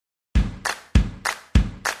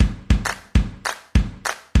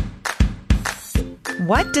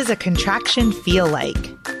What does a contraction feel like?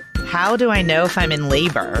 How do I know if I'm in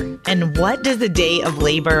labor? And what does the day of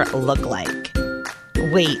labor look like?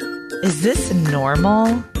 Wait, is this normal?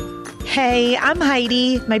 Hey, I'm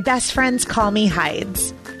Heidi. My best friends call me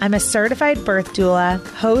Hides. I'm a certified birth doula,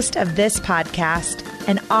 host of this podcast,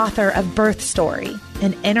 and author of Birth Story,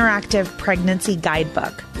 an interactive pregnancy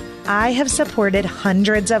guidebook. I have supported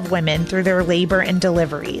hundreds of women through their labor and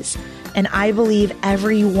deliveries, and I believe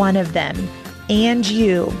every one of them, and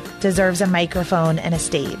you, deserves a microphone and a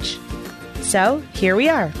stage. So here we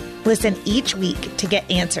are. Listen each week to get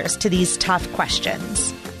answers to these tough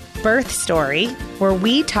questions. Birth Story, where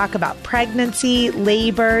we talk about pregnancy,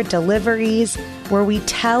 labor, deliveries, where we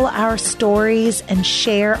tell our stories and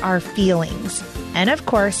share our feelings. And of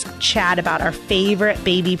course, chat about our favorite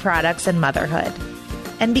baby products and motherhood.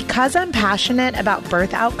 And because I'm passionate about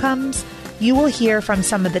birth outcomes, you will hear from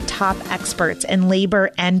some of the top experts in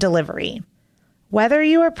labor and delivery. Whether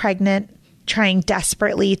you are pregnant, trying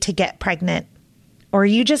desperately to get pregnant, or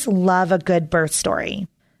you just love a good birth story,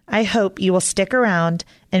 I hope you will stick around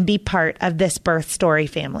and be part of this Birth Story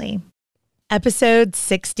family. Episode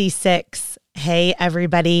 66. Hey,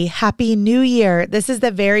 everybody. Happy New Year. This is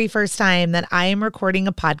the very first time that I am recording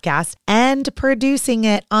a podcast and producing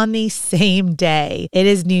it on the same day. It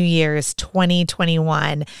is New Year's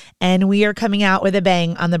 2021, and we are coming out with a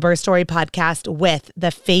bang on the Birth Story podcast with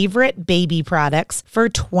the favorite baby products for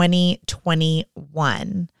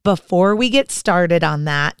 2021. Before we get started on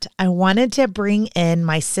that, I wanted to bring in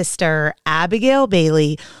my sister, Abigail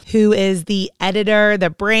Bailey, who is the editor, the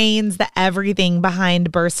brains, the everything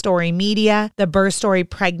behind Birth Story Media. The Birth Story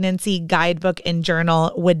Pregnancy Guidebook and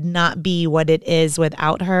Journal would not be what it is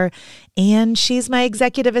without her. And she's my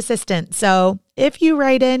executive assistant. So if you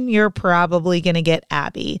write in, you're probably going to get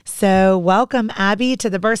Abby. So welcome, Abby, to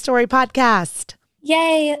the Birth Story podcast.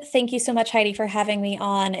 Yay. Thank you so much, Heidi, for having me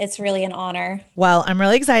on. It's really an honor. Well, I'm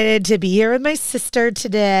really excited to be here with my sister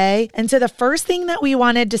today. And so the first thing that we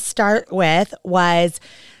wanted to start with was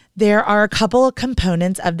there are a couple of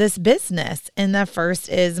components of this business. And the first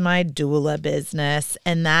is my doula business,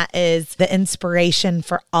 and that is the inspiration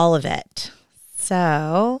for all of it.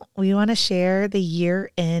 So we want to share the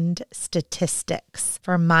year-end statistics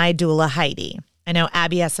for my doula, Heidi. I know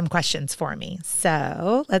Abby has some questions for me,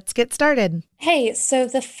 so let's get started. Hey, so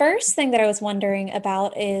the first thing that I was wondering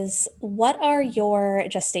about is, what are your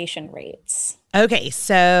gestation rates? Okay,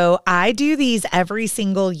 so I do these every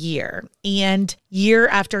single year, and year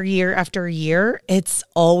after year after year, it's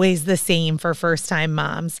always the same for first-time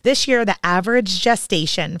moms. This year, the average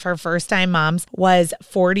gestation for first-time moms was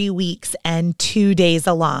 40 weeks and 2 days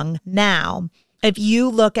along. Now, if you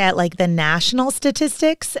look at like the national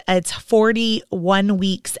statistics, it's 41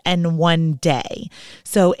 weeks and 1 day.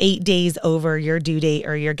 So 8 days over your due date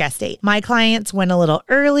or your guest date. My clients went a little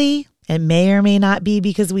early. It may or may not be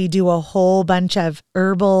because we do a whole bunch of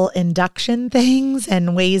herbal induction things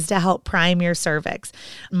and ways to help prime your cervix.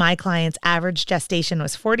 My client's average gestation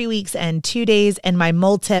was 40 weeks and 2 days, and my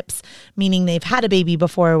multips, meaning they've had a baby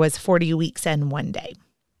before, was 40 weeks and 1 day.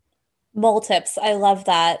 Multips, I love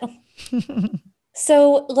that.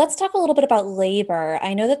 So let's talk a little bit about labor.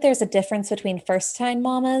 I know that there's a difference between first-time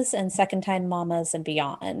mamas and second-time mamas and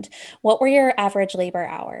beyond. What were your average labor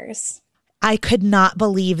hours? I could not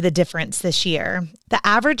believe the difference this year. The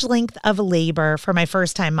average length of labor for my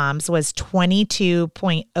first-time moms was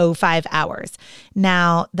 22.05 hours.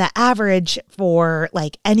 Now, the average for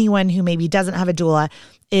like anyone who maybe doesn't have a doula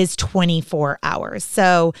is 24 hours.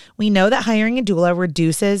 So we know that hiring a doula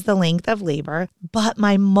reduces the length of labor, but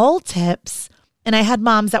my multips, and I had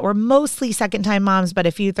moms that were mostly second-time moms, but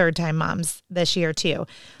a few third-time moms this year too.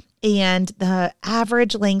 And the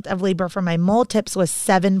average length of labor for my multips was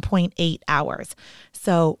 7.8 hours.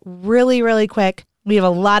 So really, really quick. We have a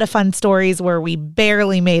lot of fun stories where we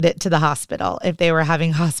barely made it to the hospital if they were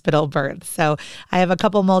having hospital births. So I have a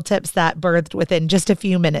couple multips that birthed within just a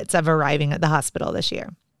few minutes of arriving at the hospital this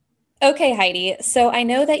year. Okay, Heidi. So I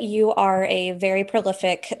know that you are a very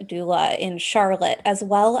prolific doula in Charlotte, as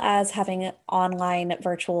well as having online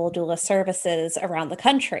virtual doula services around the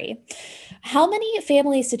country. How many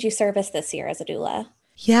families did you service this year as a doula?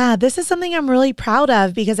 Yeah, this is something I'm really proud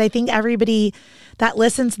of because I think everybody that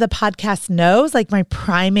listens to the podcast knows like my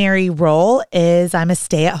primary role is I'm a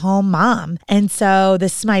stay-at-home mom. And so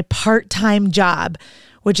this is my part-time job,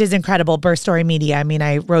 which is incredible. Birth Story Media. I mean,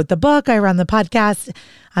 I wrote the book, I run the podcast,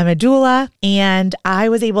 I'm a doula, and I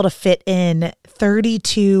was able to fit in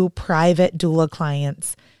 32 private doula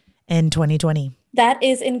clients in 2020. That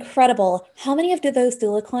is incredible. How many of those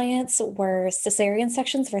doula clients were cesarean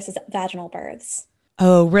sections versus vaginal births?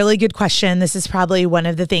 Oh, really good question. This is probably one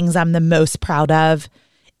of the things I'm the most proud of.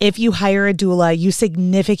 If you hire a doula, you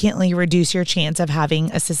significantly reduce your chance of having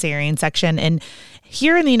a cesarean section. And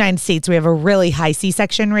here in the United States, we have a really high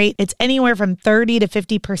C-section rate. It's anywhere from 30 to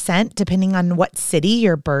 50%, depending on what city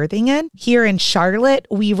you're birthing in. Here in Charlotte,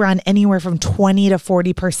 we run anywhere from 20 to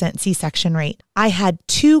 40% C-section rate. I had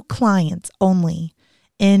 2 clients only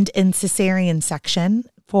end in cesarean section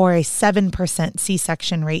for a 7%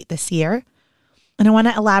 C-section rate this year. And I want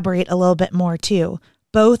to elaborate a little bit more too.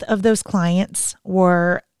 Both of those clients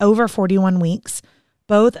were over 41 weeks.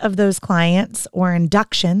 Both of those clients were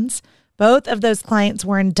inductions. Both of those clients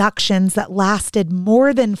were inductions that lasted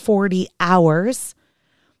more than 40 hours.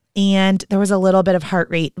 And there was a little bit of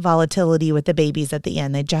heart rate volatility with the babies at the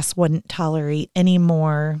end. They just wouldn't tolerate any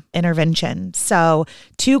more intervention. So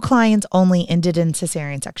 2 clients only ended in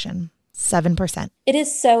cesarean section. 7%. It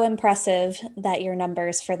is so impressive that your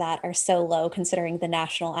numbers for that are so low considering the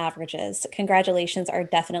national averages. Congratulations are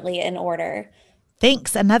definitely in order.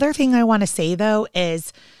 Thanks. Another thing I want to say though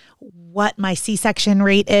is what my C-section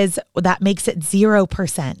rate is, that makes it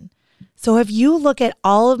 0%. So if you look at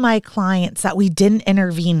all of my clients that we didn't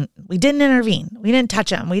intervene, we didn't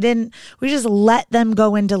touch them, we just let them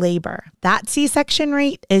go into labor. That C-section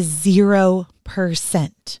rate is 0%.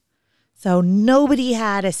 So nobody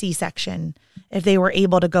had a C-section if they were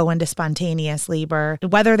able to go into spontaneous labor.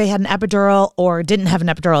 Whether they had an epidural or didn't have an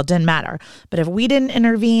epidural, it didn't matter. But if we didn't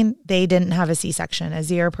intervene, they didn't have a C-section, a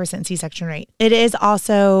 0% C-section rate. It is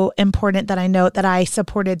also important that I note that I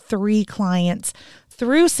supported 3 clients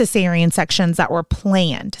through cesarean sections that were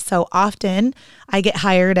planned. So often I get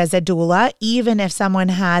hired as a doula, even if someone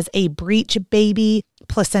has a breech baby,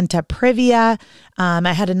 placenta previa.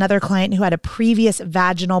 I had another client who had a previous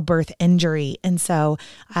vaginal birth injury. And so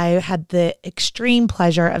I had the extreme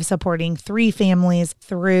pleasure of supporting 3 families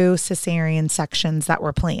through cesarean sections that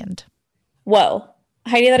were planned. Whoa.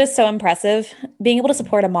 Heidi, that is so impressive. Being able to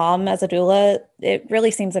support a mom as a doula, it really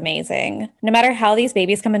seems amazing. No matter how these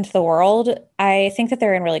babies come into the world, I think that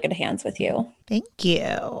they're in really good hands with you. Thank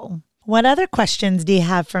you. What other questions do you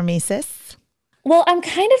have for me, sis? Well, I'm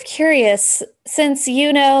kind of curious, since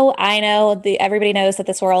I know, everybody knows that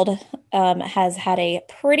this world has had a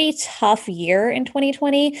pretty tough year in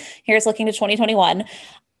 2020. Here's looking to 2021.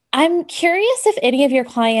 I'm curious if any of your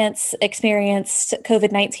clients experienced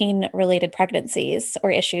COVID-19 related pregnancies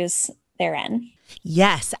or issues therein.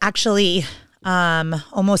 Yes, actually,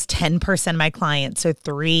 almost 10% of my clients, so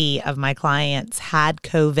 3 of my clients had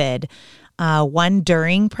COVID. One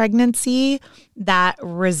during pregnancy that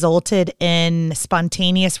resulted in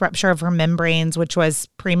spontaneous rupture of her membranes, which was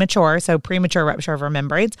premature. So premature rupture of her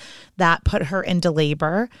membranes that put her into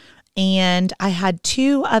labor. And I had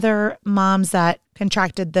 2 other moms that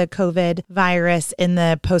contracted the COVID virus in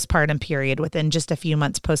the postpartum period within just a few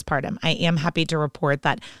months postpartum. I am happy to report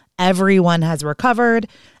that everyone has recovered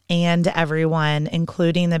and everyone,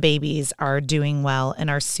 including the babies, are doing well and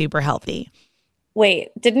are super healthy. Wait,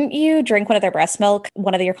 didn't you drink one of their breast milk,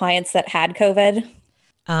 one of your clients that had COVID?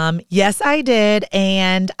 Yes, I did.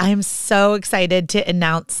 And I'm so excited to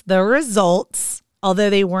announce the results, although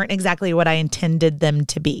they weren't exactly what I intended them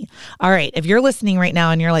to be. All right. If you're listening right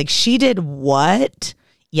now and you're like, she did what?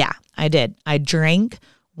 Yeah, I did. I drank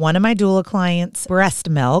one of my doula clients' breast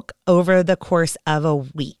milk over the course of a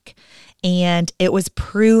week. And it was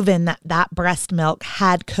proven that that breast milk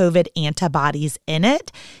had COVID antibodies in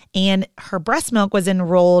it. And her breast milk was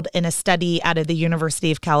enrolled in a study out of the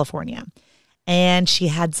University of California. And she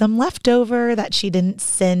had some leftover that she didn't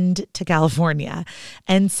send to California.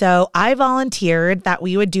 And so I volunteered that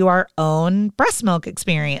we would do our own breast milk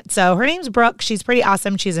experience. So her name's Brooke. She's pretty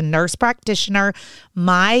awesome. She's a nurse practitioner.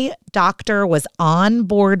 My doctor was on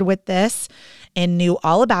board with this and knew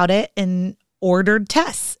all about it and ordered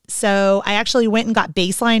tests. So I actually went and got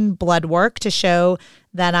baseline blood work to show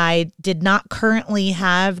that I did not currently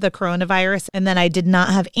have the coronavirus and that I did not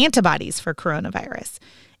have antibodies for coronavirus.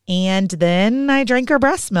 And then I drank her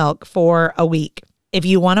breast milk for a week. If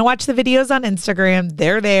you want to watch the videos on Instagram,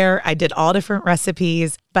 they're there. I did all different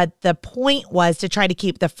recipes, but the point was to try to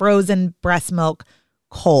keep the frozen breast milk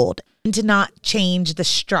cold and to not change the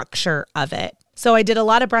structure of it. So I did a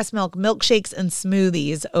lot of breast milk milkshakes and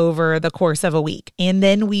smoothies over the course of a week. And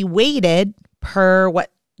then we waited, per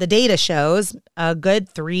what the data shows, a good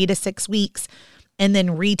 3 to 6 weeks, and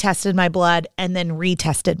then retested my blood and then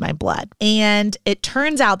retested my blood. And it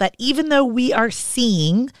turns out that even though we are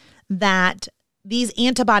seeing that these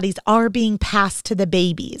antibodies are being passed to the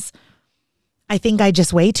babies, I think I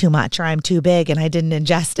just weigh too much or I'm too big and I didn't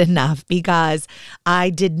ingest enough because I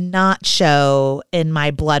did not show in my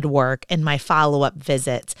blood work and my follow-up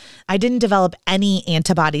visits. I didn't develop any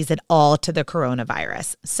antibodies at all to the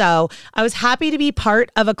coronavirus. So I was happy to be part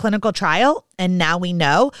of a clinical trial. And now we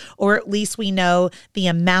know, or at least we know the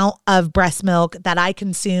amount of breast milk that I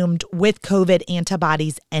consumed with COVID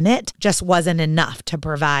antibodies in it just wasn't enough to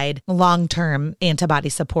provide long-term antibody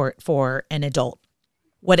support for an adult.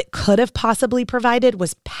 What it could have possibly provided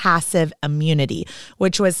was passive immunity,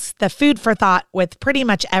 which was the food for thought with pretty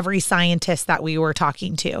much every scientist that we were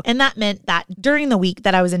talking to. And that meant that during the week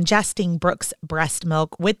that I was ingesting Brooke's breast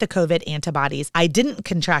milk with the COVID antibodies, I didn't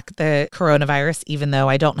contract the coronavirus, even though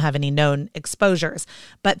I don't have any known exposures.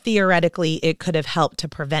 But theoretically, it could have helped to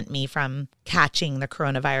prevent me from catching the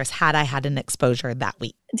coronavirus had I had an exposure that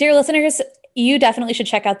week. Dear listeners, you definitely should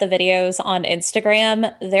check out the videos on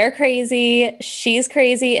Instagram. They're crazy. She's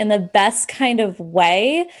crazy in the best kind of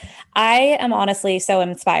way. I am honestly so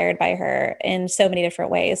inspired by her in so many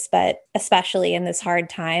different ways, but especially in this hard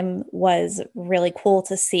time was really cool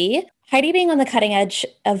to see. Heidi being on the cutting edge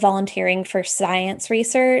of volunteering for science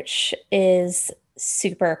research is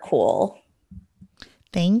super cool.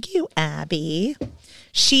 Thank you, Abby.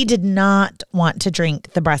 She did not want to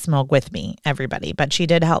drink the breast milk with me, everybody, but she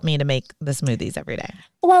did help me to make the smoothies every day.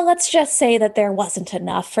 Well, let's just say that there wasn't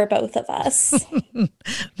enough for both of us.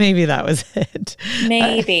 Maybe that was it.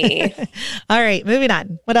 Maybe. All right, moving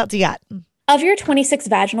on. What else you got? Of your 26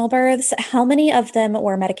 vaginal births, how many of them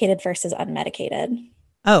were medicated versus unmedicated?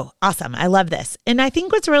 Oh, awesome. I love this. And I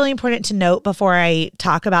think what's really important to note before I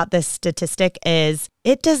talk about this statistic is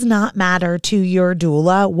it does not matter to your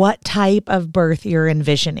doula what type of birth you're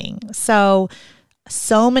envisioning.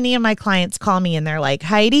 So many of my clients call me and they're like,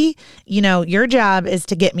 Heidi, your job is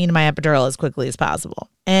to get me to my epidural as quickly as possible.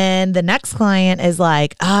 And the next client is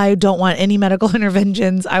like, I don't want any medical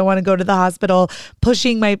interventions. I want to go to the hospital,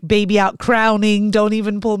 pushing my baby out, crowning. Don't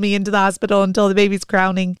even pull me into the hospital until the baby's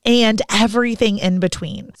crowning, and everything in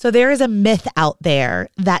between. So there is a myth out there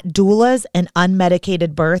that doulas and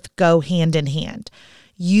unmedicated birth go hand in hand.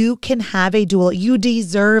 You can have a doula. You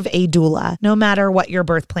deserve a doula, no matter what your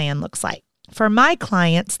birth plan looks like. For my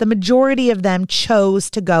clients, the majority of them chose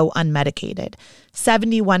to go unmedicated.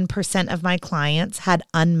 71% of my clients had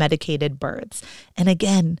unmedicated births. And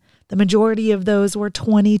again, the majority of those were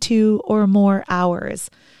 22 or more hours.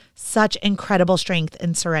 Such incredible strength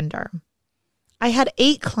and surrender. I had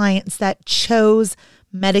 8 clients that chose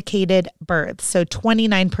medicated births. So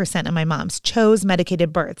 29% of my moms chose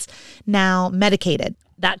medicated births. Now, medicated,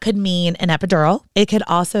 that could mean an epidural. It could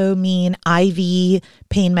also mean IV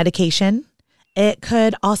pain medication. It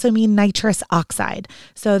could also mean nitrous oxide.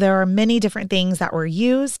 So there are many different things that were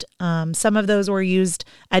used. Some of those were used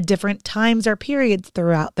at different times or periods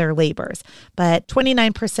throughout their labors. But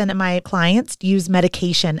 29% of my clients use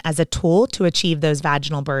medication as a tool to achieve those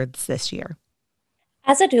vaginal births this year.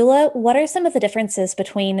 As a doula, what are some of the differences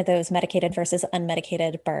between those medicated versus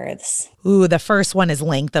unmedicated births? Ooh, the first one is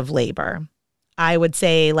length of labor. I would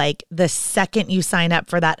say like the second you sign up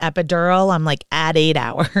for that epidural, I'm like at 8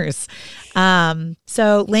 hours.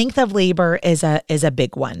 So length of labor is a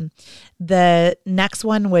big one. The next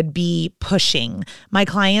one would be pushing. My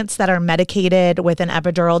clients that are medicated with an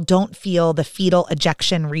epidural don't feel the fetal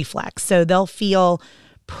ejection reflex. So they'll feel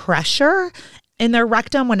pressure in their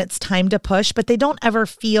rectum when it's time to push, but they don't ever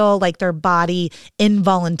feel like their body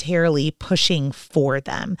involuntarily pushing for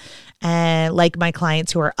them. And like my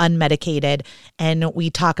clients who are unmedicated, and we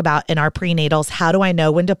talk about in our prenatals, how do I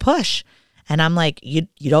know when to push? And I'm like, you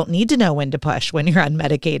don't need to know when to push when you're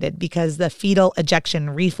unmedicated because the fetal ejection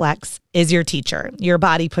reflex is your teacher. Your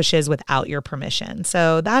body pushes without your permission.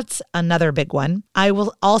 So that's another big one. I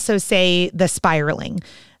will also say the spiraling.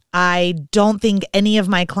 I don't think any of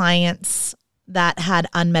my clients that had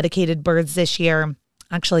unmedicated births this year,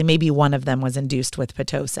 actually maybe one of them was induced with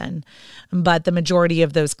Pitocin, but the majority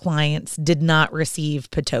of those clients did not receive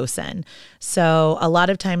Pitocin. So a lot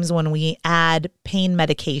of times when we add pain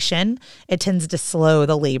medication, it tends to slow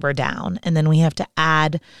the labor down. And then we have to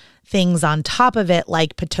add things on top of it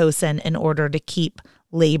like Pitocin in order to keep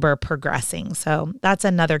labor progressing. So that's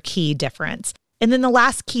another key difference. And then the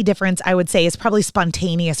last key difference I would say is probably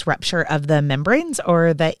spontaneous rupture of the membranes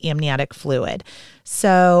or the amniotic fluid.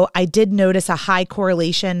 So I did notice a high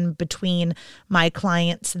correlation between my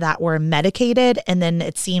clients that were medicated, and then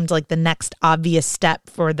it seemed like the next obvious step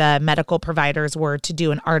for the medical providers were to do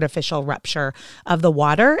an artificial rupture of the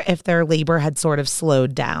water if their labor had sort of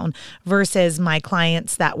slowed down, versus my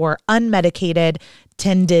clients that were unmedicated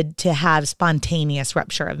tended to have spontaneous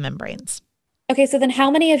rupture of membranes. Okay, so then how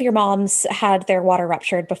many of your moms had their water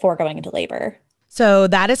ruptured before going into labor? So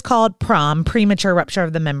that is called premature rupture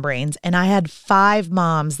of the membranes. And I had 5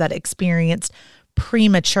 moms that experienced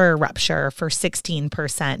premature rupture for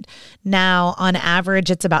 16%. Now, on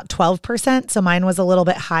average, it's about 12%. So mine was a little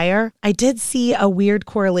bit higher. I did see a weird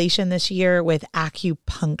correlation this year with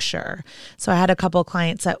acupuncture. So I had a couple of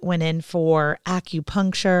clients that went in for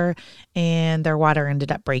acupuncture and their water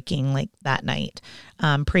ended up breaking like that night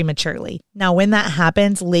prematurely. Now, when that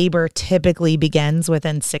happens, labor typically begins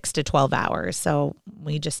within 6 to 12 hours. So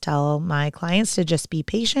we just tell my clients to just be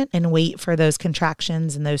patient and wait for those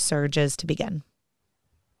contractions and those surges to begin.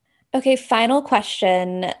 Okay, final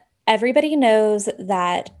question. Everybody knows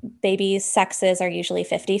that babies' sexes are usually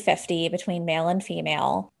 50-50 between male and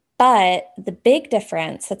female, but the big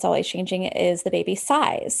difference that's always changing is the baby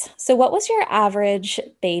size. So what was your average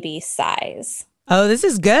baby size? Oh, this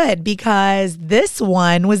is good because this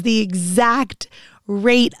one was the exact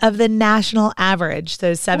rate of the national average.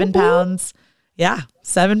 So 7 pounds. Yeah,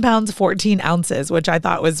 7 pounds, 14 ounces, which I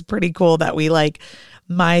thought was pretty cool that we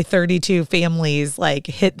my 32 families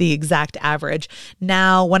hit the exact average.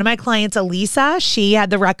 Now, one of my clients, Elisa, she had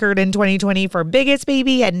the record in 2020 for biggest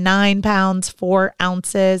baby at 9 pounds, 4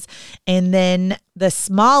 ounces. And then the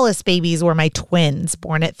smallest babies were my twins,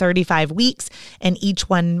 born at 35 weeks, and each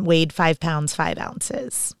one weighed 5 pounds, 5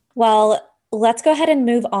 ounces. Well, let's go ahead and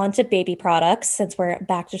move on to baby products since we're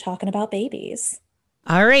back to talking about babies.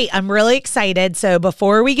 All right, I'm really excited. So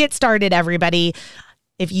before we get started, everybody,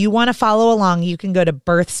 if you want to follow along, you can go to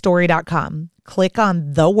birthstory.com, click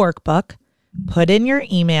on the workbook, put in your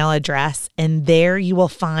email address, and there you will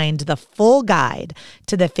find the full guide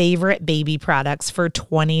to the favorite baby products for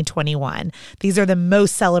 2021. These are the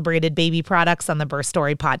most celebrated baby products on the Birth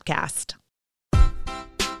Story podcast.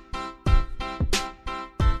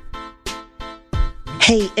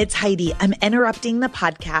 Hey, it's Heidi. I'm interrupting the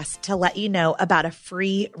podcast to let you know about a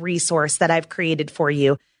free resource that I've created for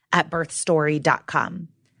you at birthstory.com.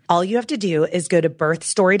 All you have to do is go to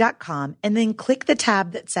birthstory.com and then click the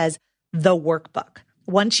tab that says the workbook.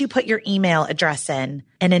 Once you put your email address in,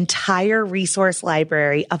 an entire resource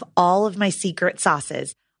library of all of my secret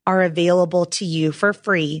sauces are available to you for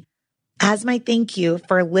free as my thank you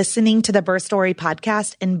for listening to the Birth Story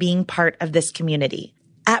podcast and being part of this community.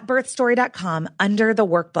 At birthstory.com, under the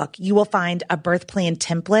workbook, you will find a birth plan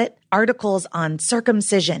template, articles on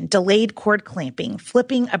circumcision, delayed cord clamping,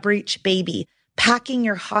 flipping a breech baby, packing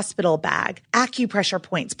your hospital bag, acupressure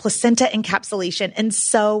points, placenta encapsulation, and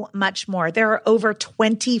so much more. There are over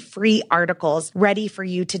 20 free articles ready for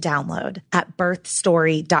you to download at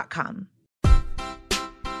birthstory.com.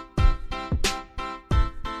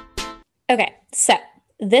 Okay, so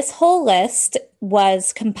this whole list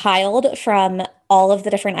was compiled from all of the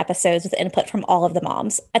different episodes with input from all of the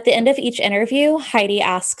moms. At the end of each interview, Heidi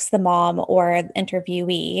asks the mom or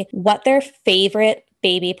interviewee what their favorite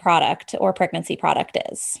baby product or pregnancy product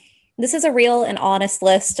is. This is a real and honest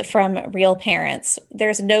list from real parents.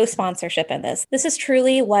 There's no sponsorship in this. This is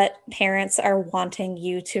truly what parents are wanting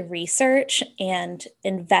you to research and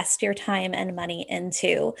invest your time and money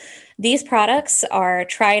into. These products are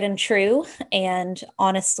tried and true and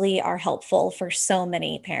honestly are helpful for so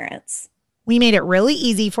many parents. We made it really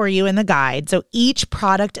easy for you in the guide, so each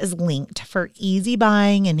product is linked for easy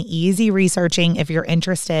buying and easy researching if you're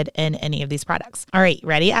interested in any of these products. All right,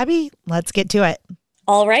 ready, Abby? Let's get to it.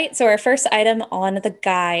 All right, so our first item on the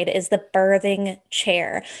guide is the birthing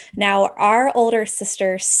chair. Now, our older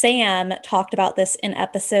sister, Sam, talked about this in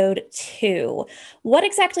episode 2. What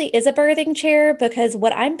exactly is a birthing chair? Because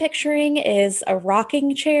what I'm picturing is a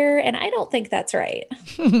rocking chair, and I don't think that's right.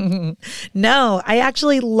 No, I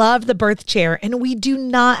actually love the birth chair, and we do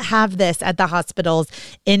not have this at the hospitals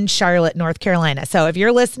in Charlotte, North Carolina. So if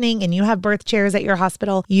you're listening and you have birth chairs at your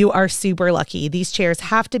hospital, you are super lucky. These chairs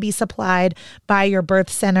have to be supplied by your birth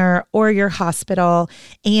center or your hospital.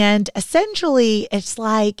 And essentially, it's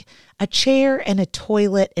like a chair and a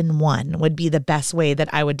toilet in one would be the best way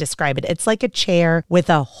that I would describe it. It's like a chair with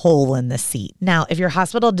a hole in the seat. Now, if your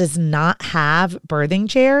hospital does not have birthing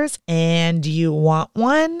chairs and you want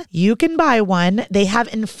one, you can buy one. They have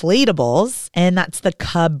inflatables, and that's the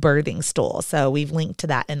Cub birthing stool. So we've linked to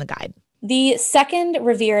that in the guide. The second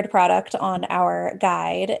revered product on our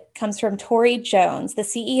guide comes from Tori Jones, the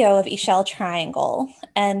CEO of Eshell Triangle,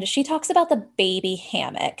 and she talks about the baby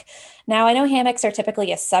hammock. Now, I know hammocks are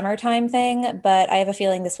typically a summertime thing, but I have a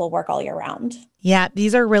feeling this will work all year round. Yeah,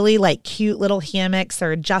 these are really like cute little hammocks.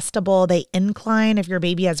 They're adjustable. They incline if your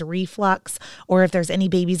baby has reflux or if there's any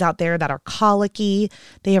babies out there that are colicky.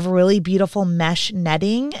 They have really beautiful mesh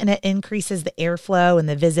netting and it increases the airflow and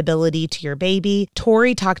the visibility to your baby.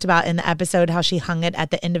 Tori talked about in the episode how she hung it at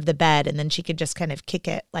the end of the bed and then she could just kind of kick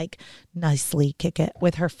it, like nicely kick it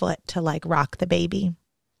with her foot to like rock the baby.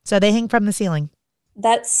 So they hang from the ceiling.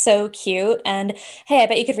 That's so cute. And hey, I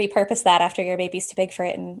bet you could repurpose that after your baby's too big for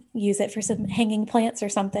it and use it for some hanging plants or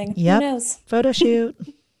something. Who Yep. knows? Photo shoot.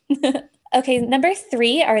 Okay, number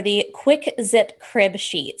 3 are the quick zip crib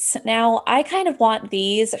sheets. Now, I kind of want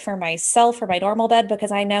these for myself for my normal bed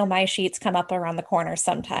because I know my sheets come up around the corner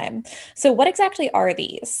sometime. So, what exactly are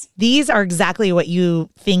these? These are exactly what you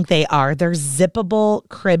think they are. They're zippable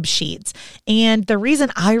crib sheets. And the reason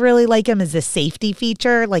I really like them is the safety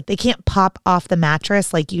feature. Like they can't pop off the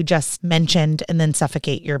mattress like you just mentioned and then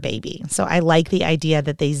suffocate your baby. So I like the idea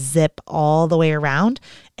that they zip all the way around.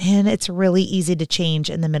 And it's really easy to change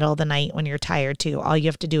in the middle of the night when you're tired too. All you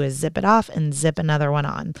have to do is zip it off and zip another one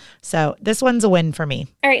on. So this one's a win for me.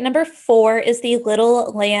 All right, number 4 is the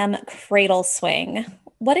Little Lamb cradle swing.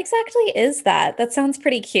 What exactly is that? That sounds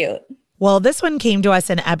pretty cute. Well, this one came to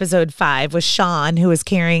us in episode 5 with Sean, who was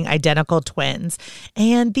carrying identical twins.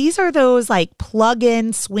 And these are those like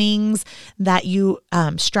plug-in swings that you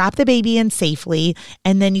strap the baby in safely,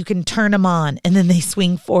 and then you can turn them on, and then they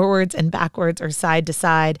swing forwards and backwards or side to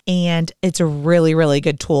side. And it's a really, really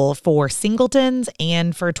good tool for singletons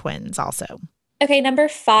and for twins also. Okay, number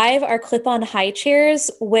 5 are clip-on high chairs,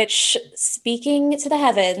 which, speaking to the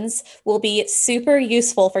heavens, will be super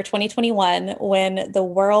useful for 2021 when the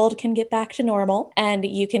world can get back to normal and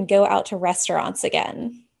you can go out to restaurants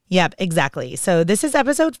again. Yep, exactly. So this is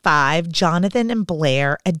episode 5. Jonathan and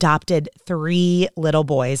Blair adopted 3 little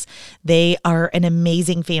boys. They are an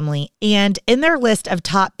amazing family. And in their list of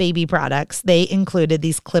top baby products, they included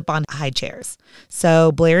these clip-on high chairs.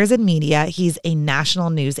 So Blair is in media. He's a national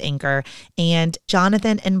news anchor. And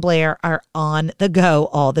Jonathan and Blair are on the go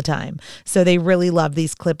all the time. So they really love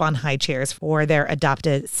these clip-on high chairs for their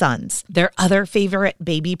adopted sons. Their other favorite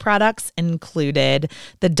baby products included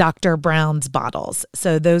the Dr. Brown's bottles.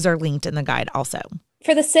 So those are linked in the guide also.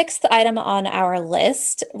 For the 6th item on our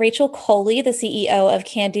list, Rachel Coley, the CEO of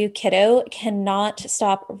Can Do Kiddo, cannot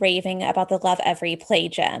stop raving about the Love Every Play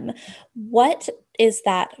Gem. What is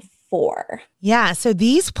that for? Yeah, so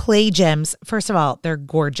these play gems, first of all, they're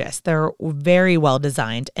gorgeous. They're very well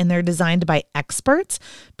designed, and they're designed by experts,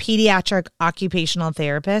 pediatric occupational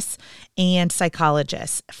therapists, and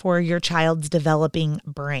psychologists for your child's developing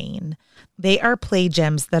brain. They are play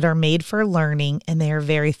gems that are made for learning, and they are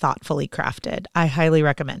very thoughtfully crafted. I highly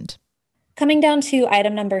recommend. Coming down to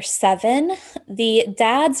item number 7, the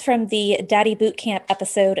dads from the Daddy Boot Camp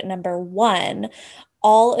episode number 1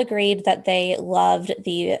 all agreed that they loved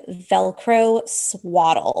the Velcro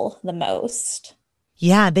swaddle the most.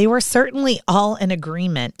 Yeah, they were certainly all in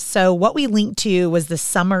agreement. So what we linked to was the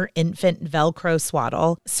summer infant Velcro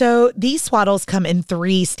swaddle. So these swaddles come in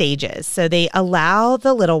 3 stages. So they allow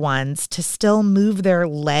the little ones to still move their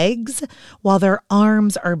legs while their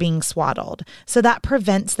arms are being swaddled. So that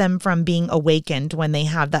prevents them from being awakened when they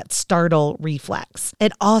have that startle reflex.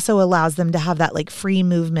 It also allows them to have that like free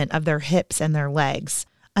movement of their hips and their legs.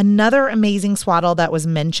 Another amazing swaddle that was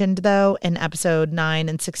mentioned, though, in episode 9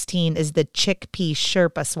 and 16 is the Chickpea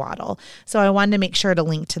Sherpa swaddle. So I wanted to make sure to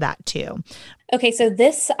link to that, too. Okay, so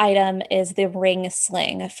this item is the ring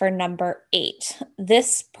sling for number 8.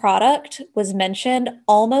 This product was mentioned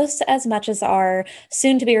almost as much as our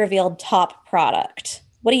soon-to-be-revealed top product.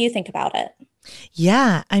 What do you think about it?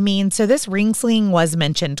 Yeah, I mean, so this ring sling was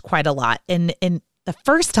mentioned quite a lot. In the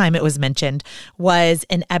first time it was mentioned was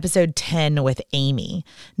in episode 10 with Amy.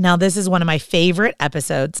 Now, this is one of my favorite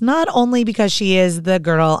episodes, not only because she is the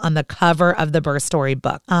girl on the cover of the birth story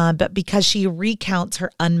book, but because she recounts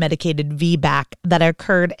her unmedicated VBAC that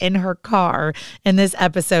occurred in her car in this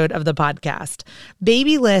episode of the podcast.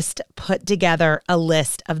 Babylist put together a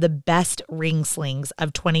list of the best ring slings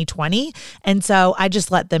of 2020. And so I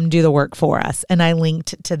just let them do the work for us. And I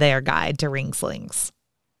linked to their guide to ring slings.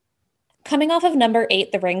 Coming off of number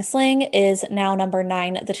 8, the ring sling, is now number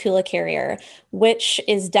 9, the Tula Carrier, which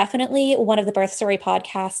is definitely one of the Birth Story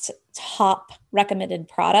podcast's top recommended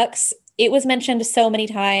products. It was mentioned so many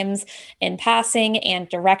times in passing and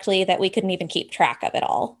directly that we couldn't even keep track of it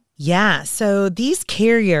all. Yeah, so these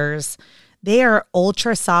carriers, They are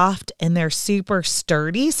ultra soft and they're super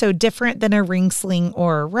sturdy. So different than a ring sling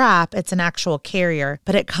or a wrap, it's an actual carrier,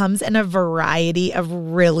 but it comes in a variety of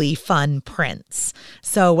really fun prints.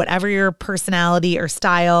 So whatever your personality or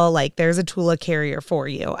style, like there's a Tula carrier for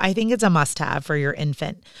you. I think it's a must-have for your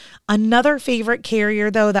infant. Another favorite carrier,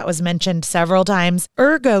 though, that was mentioned several times,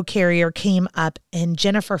 Ergo carrier came up in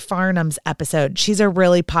Jennifer Farnham's episode. She's a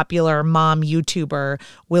really popular mom YouTuber,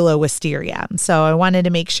 Willow Wisteria. So I wanted to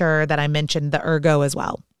make sure that I mentioned the Ergo as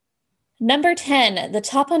well. Number 10, the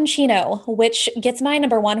Topponcino, which gets my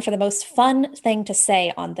number 1 for the most fun thing to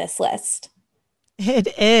say on this list.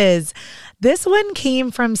 It is. This one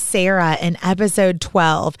came from Sarah in episode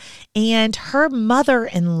 12, and her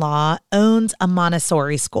mother-in-law owns a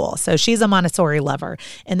Montessori school. So she's a Montessori lover.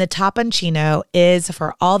 And the Topponcino is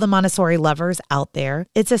for all the Montessori lovers out there.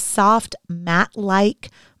 It's a soft,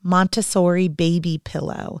 mat-like Montessori baby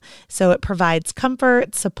pillow. So it provides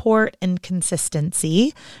comfort, support, and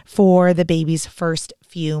consistency for the baby's first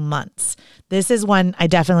few months. This is one I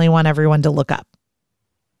definitely want everyone to look up.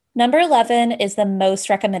 Number 11 is the most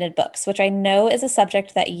recommended books, which I know is a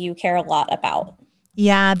subject that you care a lot about.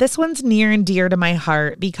 Yeah, this one's near and dear to my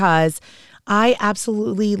heart because I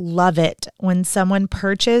absolutely love it when someone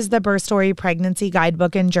purchases the Birth Story Pregnancy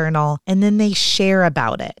Guidebook and Journal and then they share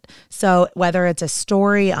about it. So whether it's a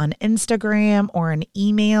story on Instagram or an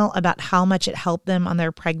email about how much it helped them on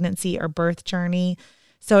their pregnancy or birth journey.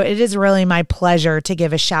 So it is really my pleasure to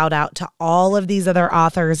give a shout out to all of these other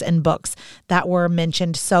authors and books that were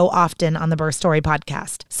mentioned so often on the Birth Story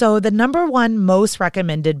podcast. So the number 1 most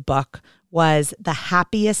recommended book was The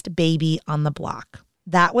Happiest Baby on the Block.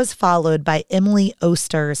 That was followed by Emily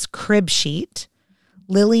Oster's Crib Sheet,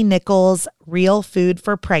 Lily Nichols' Real Food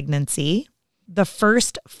for Pregnancy, The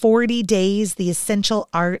First 40 Days, The Essential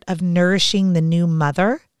Art of Nourishing the New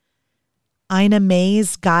Mother, Ina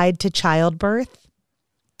May's Guide to Childbirth,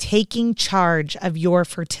 Taking Charge of Your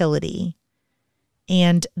Fertility,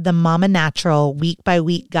 and the Mama Natural Week by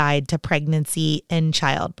Week Guide to Pregnancy and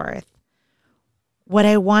Childbirth. What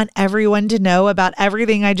I want everyone to know about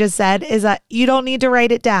everything I just said is that you don't need to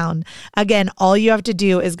write it down. Again, all you have to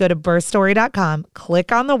do is go to birthstory.com, click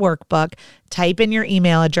on the workbook, type in your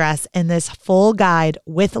email address, and this full guide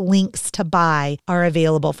with links to buy are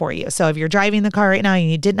available for you. So if you're driving the car right now and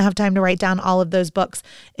you didn't have time to write down all of those books,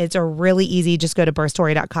 it's a really easy. Just go to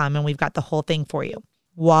birthstory.com and we've got the whole thing for you.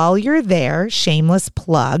 While you're there, shameless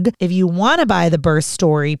plug, if you want to buy the Birth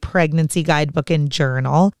Story Pregnancy Guidebook and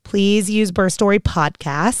Journal, please use Birth Story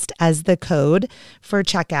Podcast as the code for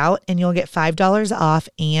checkout, and you'll get $5 off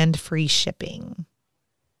and free shipping.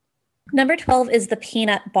 Number 12 is the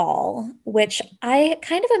Peanut Ball, which I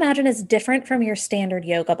kind of imagine is different from your standard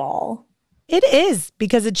yoga ball. It is,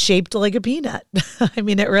 because it's shaped like a peanut. I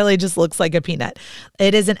mean, it really just looks like a peanut.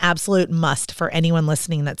 It is an absolute must for anyone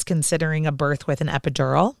listening that's considering a birth with an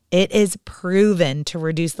epidural. It is proven to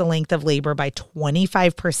reduce the length of labor by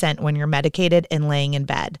 25% when you're medicated and laying in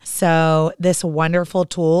bed. So this wonderful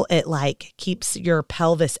tool, it keeps your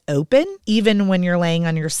pelvis open even when you're laying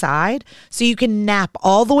on your side. So you can nap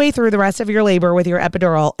all the way through the rest of your labor with your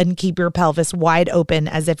epidural and keep your pelvis wide open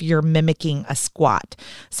as if you're mimicking a squat.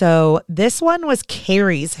 So this one was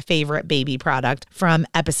Carrie's favorite baby product from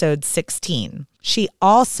episode 16. She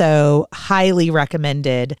also highly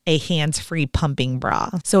recommended a hands-free pumping bra.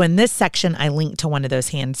 So in this section, I linked to one of those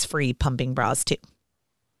hands-free pumping bras too.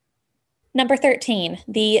 Number 13,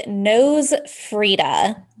 the Nose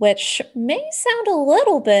Frida, which may sound a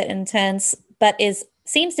little bit intense, but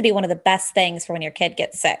seems to be one of the best things for when your kid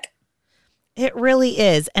gets sick. It really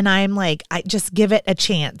is. And I'm like, I just give it a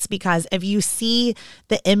chance, because if you see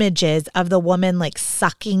the images of the woman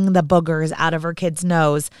sucking the boogers out of her kid's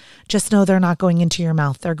nose, just know they're not going into your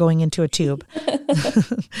mouth. They're going into a tube.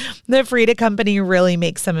 The Frida company really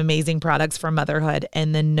makes some amazing products for motherhood.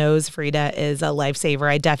 And the Nose Frida is a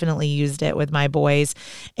lifesaver. I definitely used it with my boys.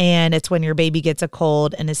 And it's when your baby gets a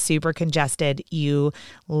cold and is super congested, you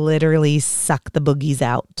literally suck the boogies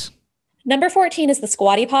out. Number 14 is the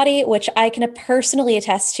Squatty Potty, which I can personally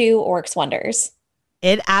attest to works wonders.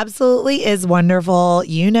 It absolutely is wonderful.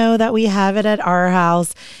 You know that we have it at our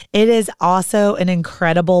house. It is also an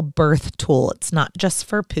incredible birth tool. It's not just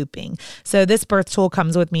for pooping. So this birth tool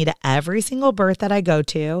comes with me to every single birth that I go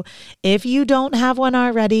to. If you don't have one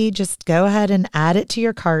already, just go ahead and add it to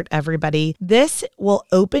your cart, everybody. This will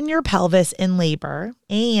open your pelvis in labor,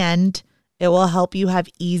 and it will help you have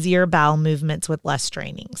easier bowel movements with less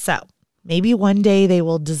straining. So maybe one day they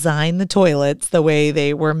will design the toilets the way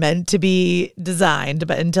they were meant to be designed.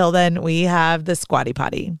 But until then, we have the Squatty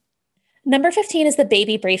Potty. Number 15 is the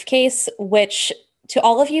Baby Briefcase, which to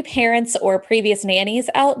all of you parents or previous nannies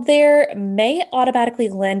out there, may automatically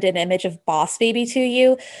lend an image of Boss Baby to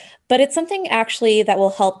you, but it's something actually that will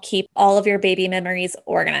help keep all of your baby memories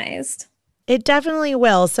organized. It definitely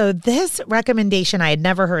will. So this recommendation, I had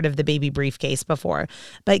never heard of the baby briefcase before,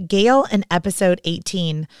 but Gail in episode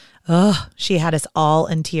 18, she had us all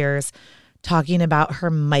in tears talking about her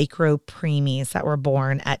micro preemies that were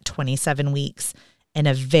born at 27 weeks in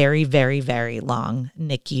a very, very, very long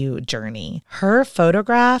NICU journey. Her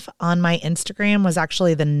photograph on my Instagram was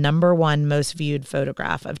actually the #1 most viewed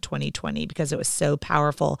photograph of 2020 because it was so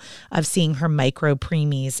powerful of seeing her micro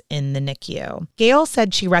preemies in the NICU. Gail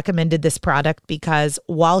said she recommended this product because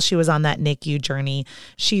while she was on that NICU journey,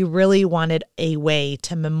 she really wanted a way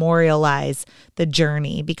to memorialize the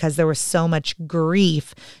journey because there was so much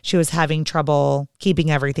grief. She was having trouble keeping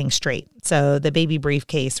everything straight. So the baby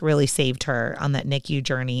briefcase really saved her on that NICU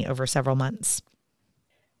journey over several months.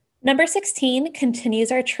 Number 16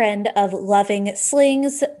 continues our trend of loving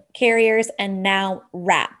slings, carriers, and now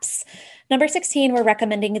wraps. Number 16, we're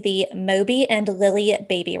recommending the Moby and Lily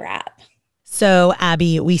baby wrap. So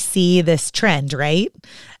Abby, we see this trend, right?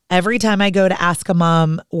 Every time I go to ask a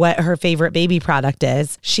mom what her favorite baby product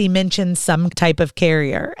is, she mentions some type of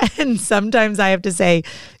carrier. And sometimes I have to say,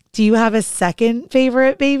 do you have a second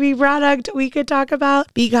favorite baby product we could talk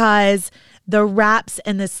about? Because the wraps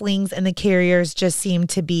and the slings and the carriers just seem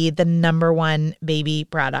to be the #1 baby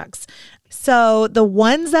products. So the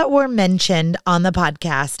ones that were mentioned on the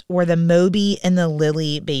podcast were the Moby and the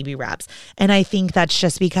Lily baby wraps. And I think that's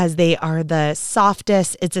just because they are the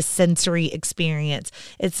softest. It's a sensory experience.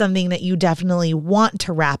 It's something that you definitely want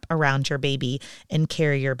to wrap around your baby and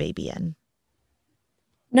carry your baby in.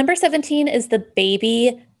 Number 17 is the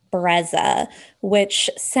Baby Brezza, which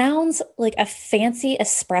sounds like a fancy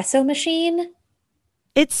espresso machine.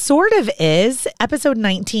 It sort of is. Episode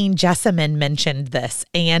 19, Jessamine mentioned this,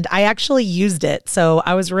 and I actually used it, so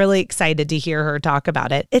I was really excited to hear her talk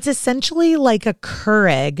about it. It's essentially like a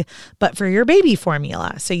Keurig, but for your baby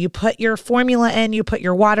formula. So you put your formula in, you put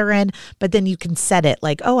your water in, but then you can set it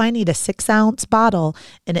like, oh, I need a 6-ounce bottle,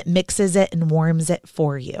 and it mixes it and warms it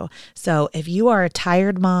for you. So if you are a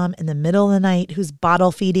tired mom in the middle of the night who's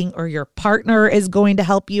bottle feeding, or your partner is going to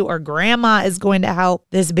help you, or grandma is going to help,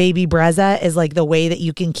 this Baby Brezza is like the way that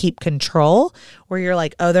you can keep control, where you're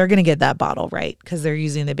like, oh, they're going to get that bottle right because they're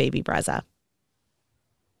using the Baby Brezza.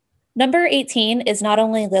 Number 18 is not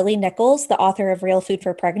only Lily Nichols, the author of Real Food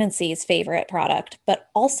for Pregnancy's favorite product, but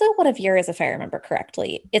also one of yours, if I remember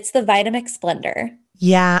correctly. It's the Vitamix blender.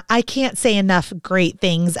 Yeah, I can't say enough great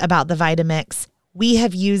things about the Vitamix. We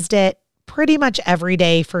have used it pretty much every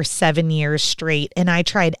day for 7 years straight, and I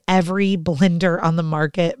tried every blender on the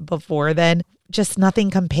market before then. Just nothing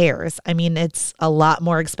compares. I mean, it's a lot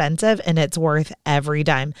more expensive and it's worth every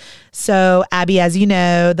dime. So Abby, as you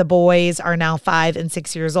know, the boys are now 5 and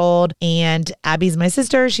 6 years old, and Abby's my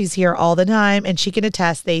sister. She's here all the time, and she can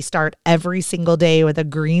attest they start every single day with a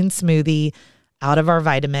green smoothie out of our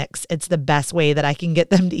Vitamix. It's the best way that I can get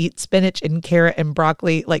them to eat spinach and carrot and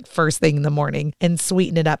broccoli like first thing in the morning and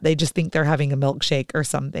sweeten it up. They just think they're having a milkshake or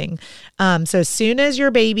something. So as soon as your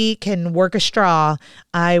baby can work a straw,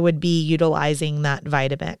 I would be utilizing that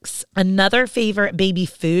Vitamix. Another favorite baby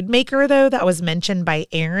food maker, though, that was mentioned by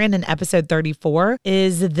Erin in episode 34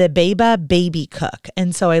 is the Beba Baby Cook.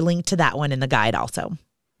 And so I linked to that one in the guide also.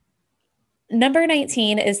 Number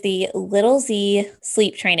 19 is the Little Z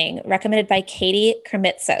sleep training, recommended by Katie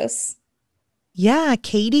Kremitzos. Yeah,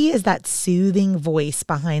 Katie is that soothing voice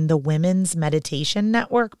behind the Women's Meditation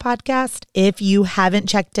Network podcast. If you haven't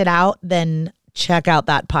checked it out, then check out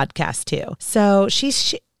that podcast too.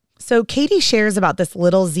 So Katie shares about this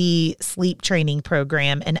Little Z sleep training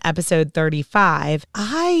program in episode 35.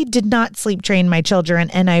 I did not sleep train my children,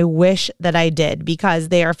 and I wish that I did because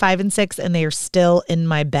they are 5 and 6 and they are still in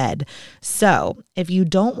my bed. So if you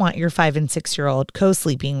don't want your 5 and 6-year-old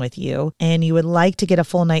co-sleeping with you and you would like to get a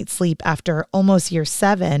full night's sleep after almost year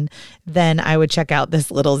 7, then I would check out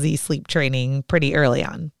this Little Z sleep training pretty early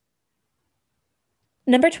on.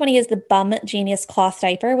 Number 20 is the Bum Genius cloth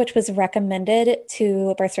diaper, which was recommended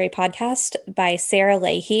to Birth Story Podcast by Sarah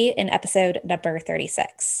Leahy in episode number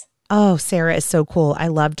 36. Oh, Sarah is so cool. I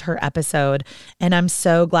loved her episode, and I'm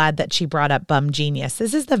so glad that she brought up Bum Genius.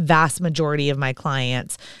 This is the vast majority of my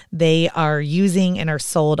clients. They are using and are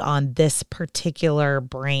sold on this particular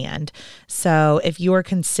brand. So if you are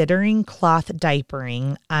considering cloth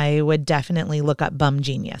diapering, I would definitely look up Bum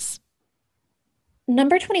Genius.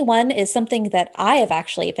 Number 21 is something that I have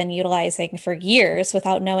actually been utilizing for years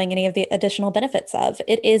without knowing any of the additional benefits of.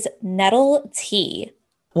 It is nettle tea.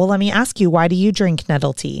 Well, let me ask you, why do you drink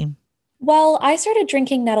nettle tea? Well, I started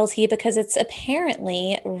drinking nettle tea because it's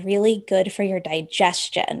apparently really good for your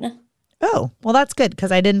digestion. Oh, well, that's good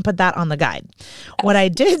because I didn't put that on the guide. Oh, What I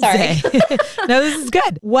did sorry. say, no, this is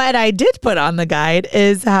good. What I did put on the guide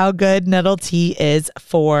is how good nettle tea is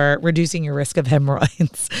for reducing your risk of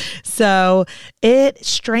hemorrhoids. So it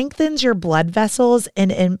strengthens your blood vessels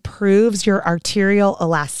and improves your arterial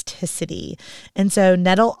elasticity. And so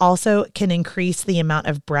nettle also can increase the amount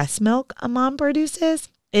of breast milk a mom produces.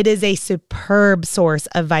 It is a superb source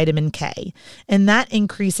of vitamin K, and that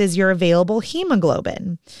increases your available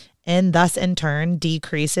hemoglobin, and thus in turn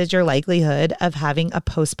decreases your likelihood of having a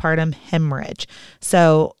postpartum hemorrhage.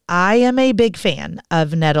 So I am a big fan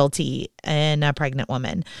of nettle tea in a pregnant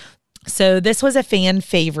woman. So this was a fan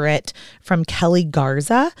favorite from Kelly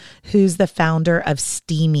Garza, who's the founder of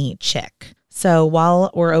Steamy Chick. So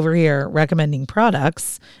while we're over here recommending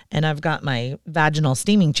products, and I've got my vaginal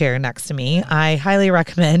steaming chair next to me, I highly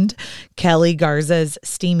recommend Kelly Garza's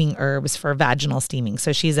steaming herbs for vaginal steaming.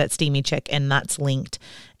 So she's at Steamy Chick, and that's linked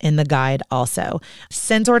in the guide also.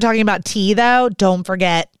 Since we're talking about tea, though, don't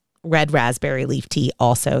forget red raspberry leaf tea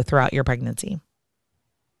also throughout your pregnancy.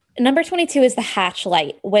 Number 22 is the Hatch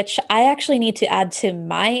Light, which I actually need to add to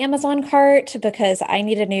my Amazon cart because I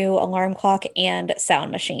need a new alarm clock and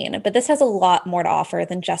sound machine. But this has a lot more to offer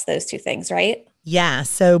than just those two things, right? Yeah.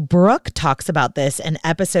 So Brooke talks about this in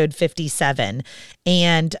episode 57,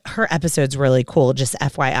 and her episode's really cool. Just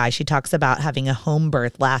FYI, she talks about having a home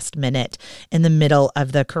birth last minute in the middle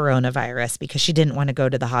of the coronavirus because she didn't want to go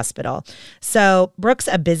to the hospital. So Brooke's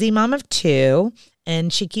a busy mom of two,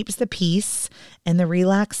 and she keeps the peace and the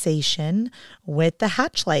relaxation with the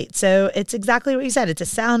Hatch Light. So it's exactly what you said. It's a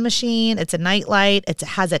sound machine. It's a night light. It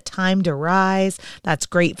has a time to rise. That's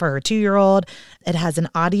great for her 2-year-old. It has an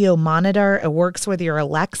audio monitor. It works with your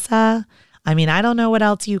Alexa. I mean, I don't know what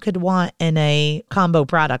else you could want in a combo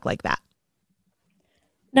product like that.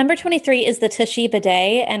 Number 23 is the Tushy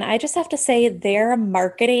Bidet, and I just have to say their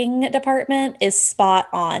marketing department is spot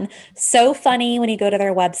on. So funny when you go to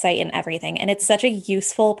their website and everything, and it's such a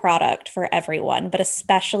useful product for everyone, but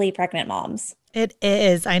especially pregnant moms. It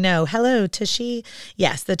is. I know. Hello, Tushy.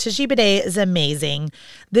 Yes, the Tushy Bidet is amazing.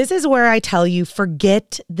 This is where I tell you,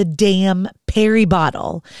 forget the damn Peri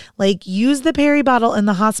bottle. Like, use the Peri bottle in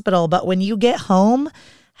the hospital, but when you get home,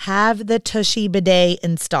 have the Tushy Bidet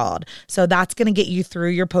installed. So that's going to get you through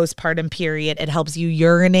your postpartum period. It helps you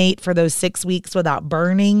urinate for those 6 weeks without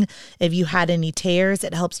burning. If you had any tears,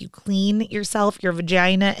 it helps you clean yourself, your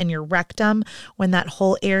vagina and your rectum when that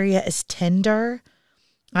whole area is tender.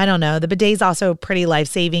 I don't know. The bidet is also pretty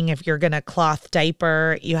life-saving if you're going to cloth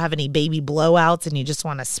diaper, you have any baby blowouts and you just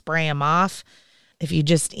want to spray them off. If you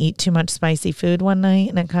just eat too much spicy food one night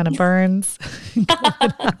and it kind of burns.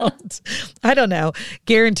 I don't know.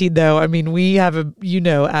 Guaranteed though. I mean, we have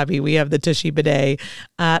Abby, we have the Tushy Bidet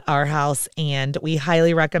at our house and we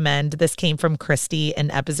highly recommend. This came from Christy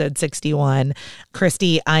in episode 61.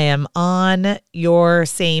 Christy, I am on your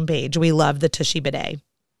same page. We love the Tushy Bidet.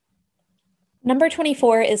 Number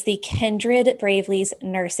 24 is the Kindred Bravely's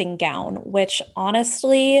nursing gown, which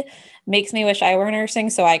honestly makes me wish I were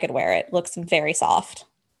nursing so I could wear it. Looks very soft.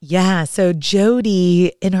 Yeah. So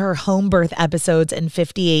Jody in her home birth episodes in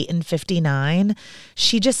 58 and 59,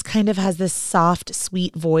 she just kind of has this soft,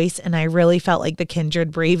 sweet voice. And I really felt like the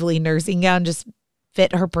Kindred Bravely nursing gown just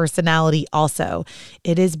fit her personality also.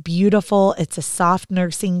 It is beautiful. It's a soft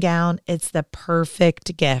nursing gown. It's the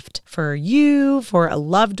perfect gift for you, for a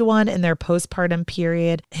loved one in their postpartum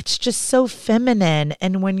period. It's just so feminine.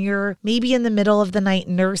 And when you're maybe in the middle of the night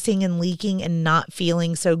nursing and leaking and not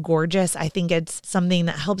feeling so gorgeous, I think it's something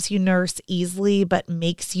that helps you nurse easily, but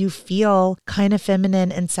makes you feel kind of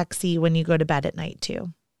feminine and sexy when you go to bed at night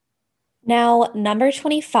too. Now, number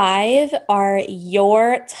 25 are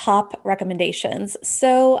your top recommendations.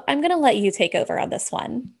 So I'm going to let you take over on this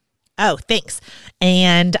one. Oh, thanks.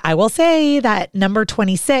 And I will say that number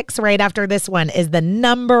 26, right after this one, is the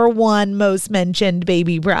number one most mentioned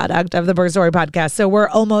baby product of the Birth Story podcast. So we're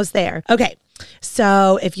almost there. Okay.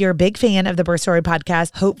 So if you're a big fan of the Birth Story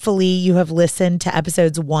podcast, hopefully you have listened to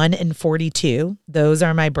episodes 1 and 42. Those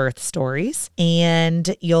are my birth stories.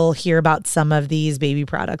 And you'll hear about some of these baby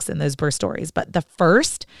products in those birth stories. But the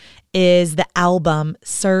first is the album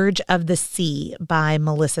Surge of the Sea by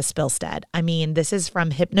Melissa Spilstead. I mean, this is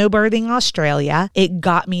from Hypnobirthing Australia. It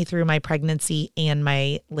got me through my pregnancy and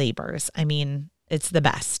my labors. I mean, it's the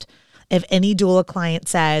best. If any doula client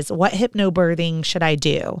says, what hypnobirthing should I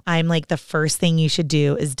do? I'm like, the first thing you should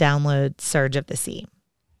do is download Surge of the Sea.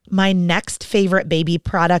 My next favorite baby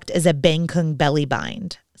product is a Bangkung belly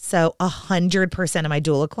bind. So 100% of my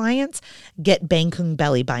doula clients get Bangkung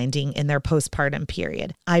belly binding in their postpartum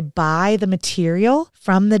period. I buy the material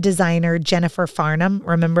from the designer Jennifer Farnham.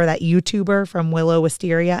 Remember that YouTuber from Willow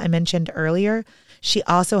Wisteria I mentioned earlier? She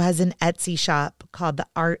also has an Etsy shop called The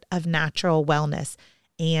Art of Natural Wellness,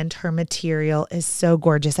 and her material is so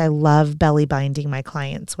gorgeous. I love belly binding my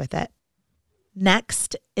clients with it.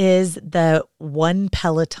 Next is the One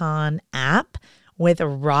Peloton app with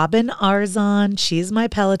Robin Arzon. She's my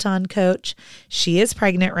Peloton coach. She is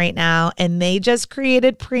pregnant right now, and they just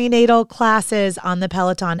created prenatal classes on the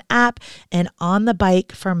Peloton app and on the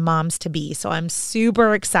bike for moms to be. So I'm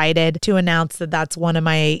super excited to announce that that's one of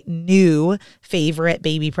my new favorite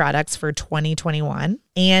baby products for 2021.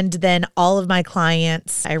 And then all of my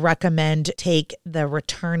clients, I recommend take the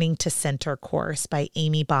Returning to Center course by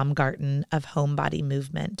Amy Baumgarten of Homebody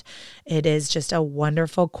Movement. It is just a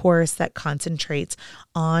wonderful course that concentrates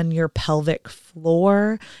on your pelvic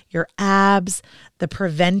floor, your abs, the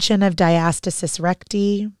prevention of diastasis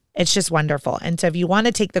recti. It's just wonderful. And so if you want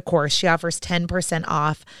to take the course, she offers 10%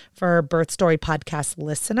 off for Birth Story podcast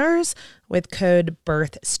listeners with code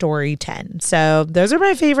BirthStory10. So those are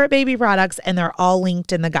my favorite baby products, and they're all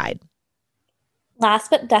linked in the guide. Last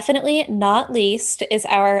but definitely not least is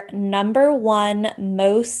our number one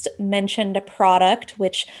most mentioned product,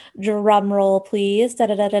 which drum roll please, the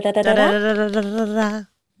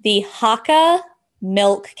Haakaa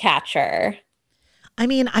Milk Catcher. I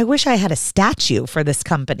mean, I wish I had a statue for this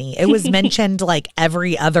company. It was mentioned like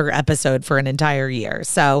every other episode for an entire year.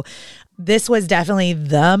 So this was definitely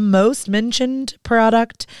the most mentioned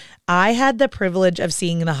product. I had the privilege of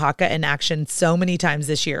seeing the Haakaa in action so many times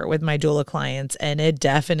this year with my doula clients, and it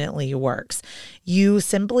definitely works. You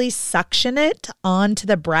simply suction it onto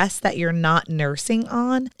the breast that you're not nursing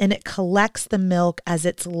on, and it collects the milk as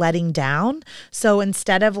it's letting down. So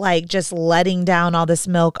instead of like just letting down all this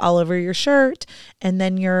milk all over your shirt, and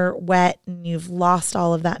then you're wet and you've lost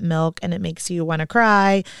all of that milk and it makes you want to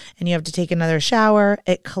cry and you have to take another shower,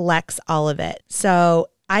 it collects all of it. So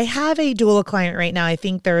I have a doula client right now. I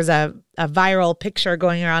think there's a viral picture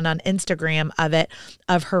going around on Instagram of it,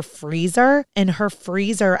 of her freezer. And her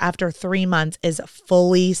freezer after 3 months is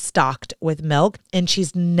fully stocked with milk, and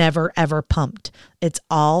she's never, ever pumped. It's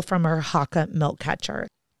all from her Haakaa milk catcher.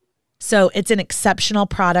 So it's an exceptional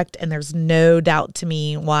product, and there's no doubt to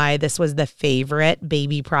me why this was the favorite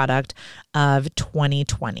baby product of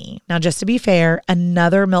 2020. Now, just to be fair,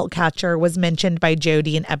 another milk catcher was mentioned by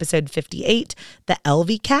Jody in episode 58, the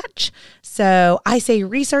Elvie Catch. So I say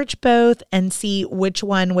research both and see which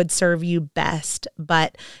one would serve you best.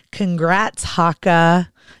 But congrats, Haakaa.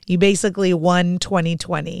 You basically won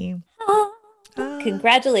 2020.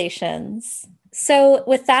 Congratulations. So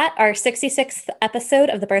with that, our 66th episode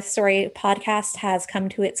of the Birth Story podcast has come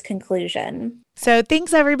to its conclusion. So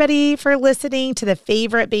thanks everybody for listening to the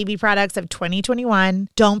favorite baby products of 2021.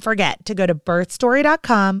 Don't forget to go to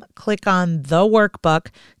birthstory.com, click on the workbook,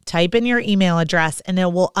 type in your email address, and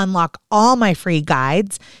it will unlock all my free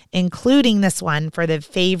guides, including this one for the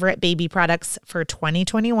favorite baby products for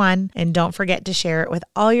 2021. And don't forget to share it with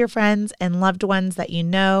all your friends and loved ones that you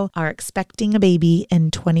know are expecting a baby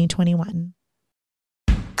in 2021.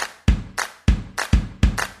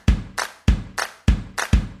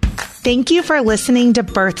 Thank you for listening to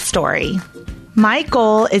Birth Story. My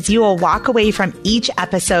goal is you will walk away from each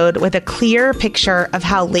episode with a clear picture of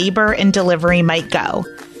how labor and delivery might go,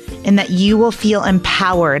 and that you will feel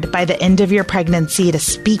empowered by the end of your pregnancy to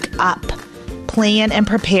speak up, plan and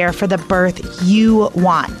prepare for the birth you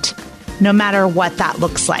want, no matter what that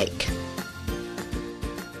looks like.